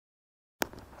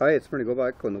Hi, it's Bernie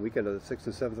Goback on the weekend of the 6th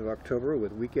and 7th of October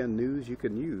with weekend news you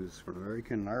can use from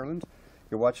America and Ireland.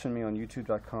 You're watching me on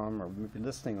youtube.com or maybe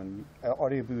listening on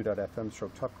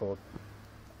audioboo.fm/topgold.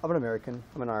 I'm an American,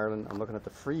 I'm in Ireland, I'm looking at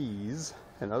the frieze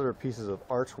and other pieces of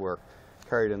artwork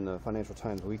carried in the Financial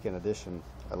Times weekend edition.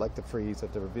 I like the frieze,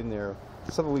 I've never been there.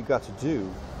 Something we've got to do,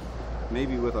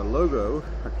 maybe with a logo,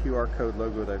 a QR code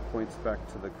logo that points back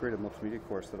to the creative multimedia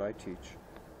course that I teach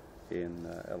in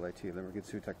LIT, Limerick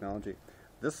Institute of Technology.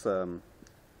 This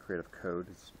creative code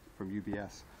is from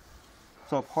UBS.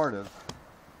 It's all part of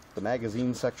the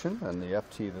magazine section and the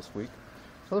FT this week.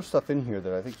 There's other stuff in here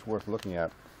that I think is worth looking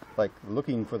at, like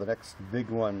looking for the next big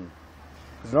one.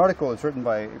 There's an article that's written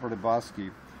by April Dubosky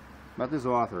about this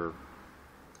author.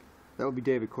 That would be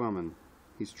David Quammen.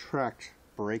 He's tracked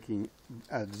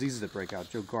diseases that break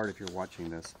out. Joe Gard, if you're watching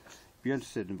this, if you're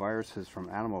interested in viruses from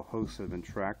animal hosts that have been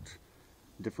tracked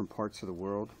in different parts of the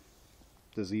world,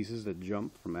 diseases that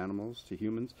jump from animals to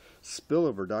humans.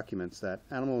 Spillover documents that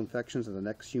animal infections are the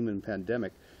next human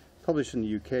pandemic. Published in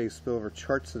the UK, Spillover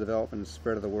charts the development and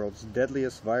spread of the world's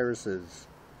deadliest viruses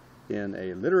in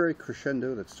a literary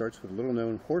crescendo that starts with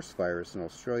little-known horse virus in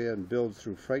Australia and builds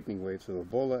through frightening waves of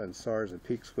Ebola and SARS and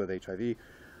peaks with HIV.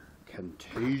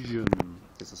 Contagion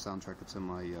is the soundtrack that's in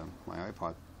my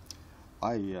iPod.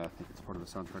 I think it's part of the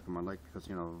soundtrack of my life because,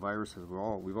 you know, viruses,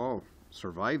 we've all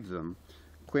survived them.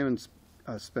 Quammen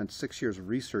spent 6 years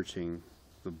researching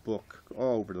the book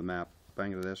all over the map: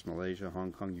 Bangladesh, Malaysia,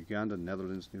 Hong Kong, Uganda,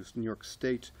 Netherlands, New York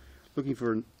State, looking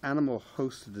for an animal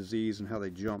host of disease and how they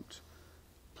jumped.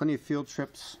 Plenty of field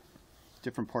trips,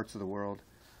 different parts of the world,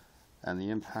 and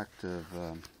the impact of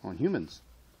on humans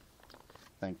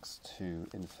thanks to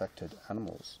infected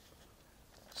animals.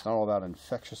 It's not all about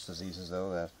infectious diseases,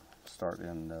 though, that start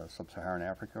in sub-Saharan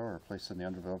Africa or places in the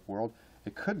underdeveloped world.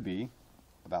 It could be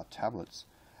about tablets.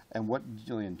 And what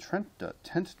Gillian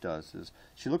Tent does is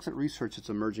she looks at research that's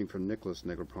emerging from Nicholas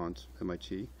Negroponte,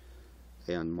 MIT,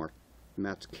 and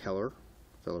Matt Keller,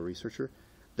 fellow researcher.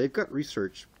 They've got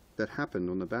research that happened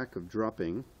on the back of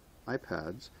dropping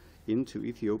iPads into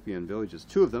Ethiopian villages,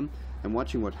 2 of them, and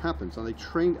watching what happens. Now, they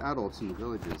trained adults in the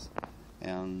villages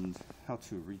and how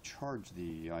to recharge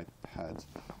the iPads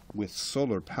with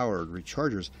solar-powered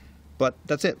rechargers. But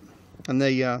that's it. And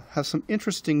they have some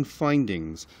interesting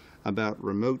findings about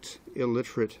remote,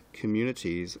 illiterate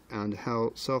communities and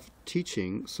how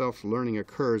self-teaching, self-learning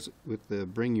occurs with the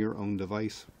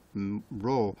bring-your-own-device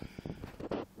role.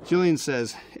 Gillian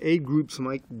says aid groups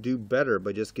might do better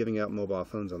by just giving out mobile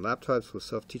phones and laptops with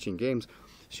self-teaching games.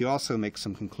 She also makes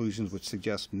some conclusions which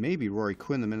suggest maybe Rory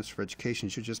Quinn, the Minister for Education,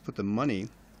 should just put the money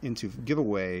into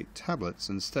giveaway tablets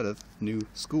instead of new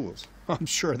schools. I'm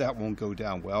sure that won't go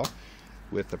down well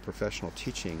with the professional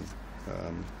teaching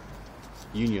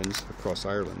unions across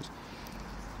Ireland.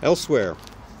 Elsewhere,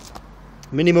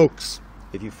 mini mokes.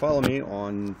 If you follow me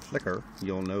on Flickr,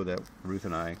 you'll know that Ruth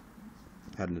and I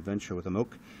had an adventure with a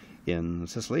moke in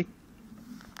Sicily.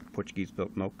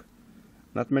 Portuguese-built moke.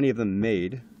 Not many of them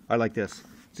made. I like this.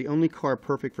 It's the only car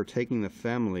perfect for taking the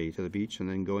family to the beach and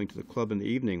then going to the club in the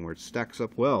evening, where it stacks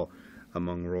up well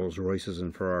among Rolls Royces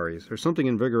and Ferraris. There's something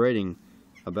invigorating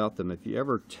about them. If you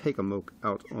ever take a moke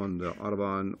out on the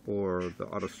Autobahn or the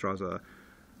Autostrada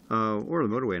or the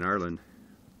motorway in Ireland,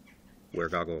 wear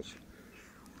goggles.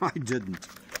 I didn't.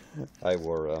 I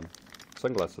wore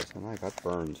sunglasses and I got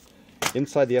burned.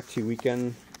 Inside the FT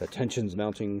weekend, the tension's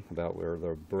mounting about where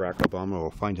the Barack Obama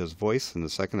will find his voice in the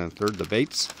second and third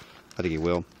debates. I think he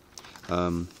will.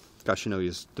 Gosh, you know,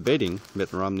 he's debating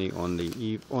Mitt Romney on the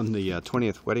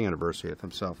 20th wedding anniversary of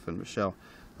himself and Michelle.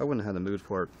 I wouldn't have had the mood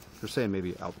for it. They're saying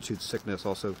maybe altitude sickness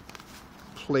also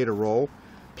played a role.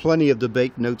 Plenty of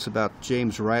debate notes about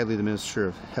James Riley, the Minister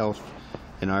of Health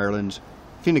in Ireland.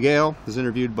 Fine Gael is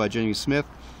interviewed by Jenny Smith.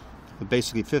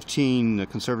 Basically, 15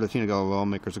 conservative Fine Gael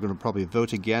lawmakers are going to probably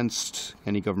vote against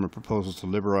any government proposals to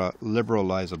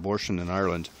liberalize abortion in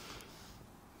Ireland.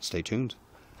 Stay tuned.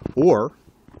 Or,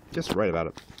 just write about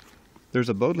it. There's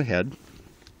a Bowdenhead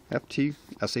FT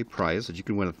essay prize that you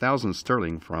can win 1,000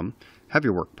 sterling from. Have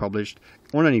your work published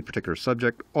on any particular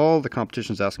subject. All the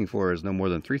competition's asking for is no more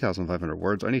than 3,500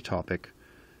 words on any topic.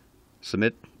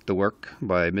 Submit the work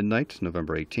by midnight,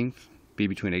 November 18th. Be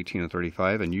between 18 and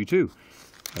 35, and you too.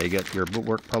 You get your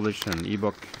work published in an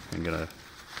ebook and get a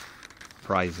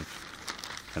prize of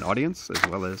an audience as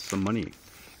well as some money.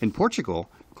 In Portugal,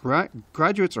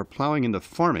 graduates are plowing into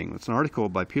farming. It's an article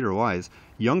by Peter Wise.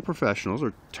 Young professionals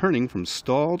are turning from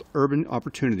stalled urban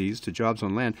opportunities to jobs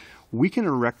on land. We can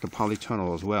erect a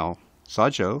polytunnel as well.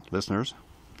 Sideshow, listeners,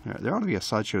 there ought to be a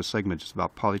sideshow segment just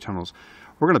about polytunnels.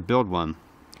 We're going to build one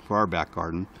for our back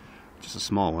garden, just a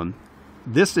small one.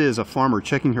 This is a farmer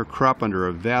checking her crop under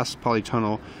a vast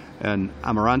polytunnel in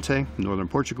Amarante, northern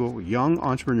Portugal. Young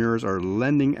entrepreneurs are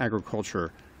lending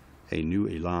agriculture a new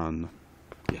elan.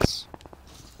 Yes.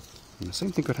 And the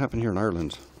same thing could happen here in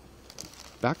Ireland.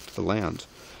 Back to the land.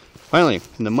 Finally,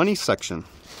 in the money section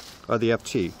of the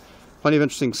FT, plenty of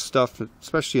interesting stuff,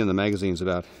 especially in the magazines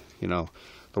about, you know,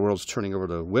 the world's turning over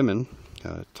to women.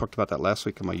 Talked about that last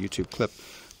week in my YouTube clip.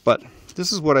 But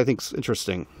this is what I think is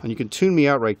interesting. And you can tune me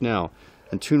out right now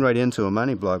and tune right into a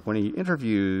money blog when he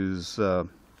interviews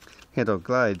Handel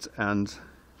Glides. And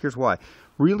here's why.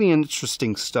 Really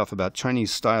interesting stuff about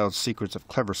Chinese-style secrets of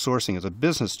clever sourcing as a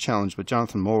business challenge with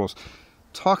Jonathan Moles,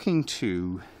 talking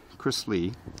to Chris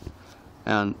Lee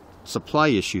and supply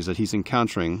issues that he's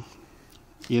encountering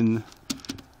in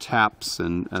taps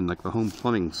and like the home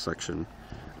plumbing section.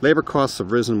 Labor costs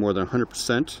have risen more than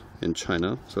 100% in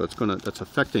China, so that's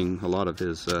affecting a lot of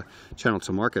his channel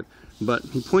to market. But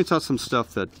he points out some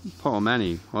stuff that Paul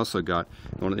O'Mahony also got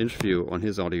on an interview on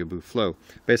his audiobook Flow.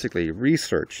 Basically,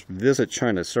 research, visit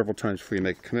China several times before you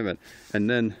make a commitment, and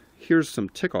then here's some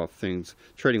tick-off things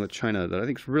trading with China that I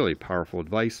think is really powerful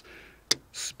advice.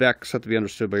 Specs have to be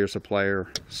understood by your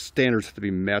supplier. Standards have to be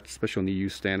met, especially on the EU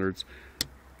standards.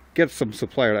 Get some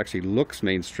supplier that actually looks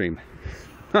mainstream.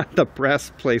 Not the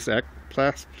brass plate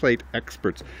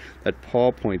experts that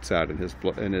Paul points out in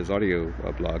his audio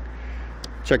blog.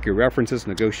 Check your references,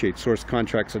 negotiate source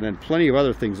contracts, and then plenty of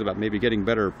other things about maybe getting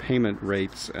better payment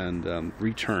rates and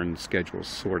return schedules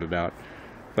sorted out.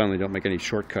 Finally, don't make any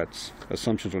shortcuts,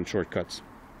 assumptions on shortcuts.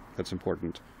 That's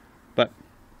important. But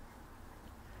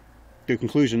to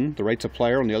conclusion, the right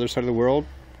supplier on the other side of the world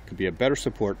could be a better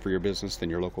support for your business than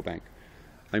your local bank.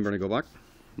 I'm Bernie Gobach,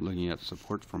 looking at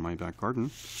support for my back garden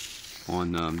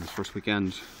on this first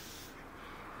weekend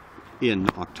in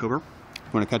October.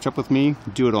 If you want to catch up with me,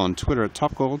 do it on Twitter at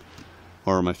topgold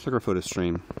or my Flickr photo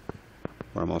stream,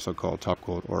 where I'm also called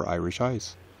Topgold or Irish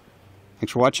Eyes.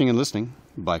 Thanks for watching and listening.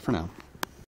 Bye for now.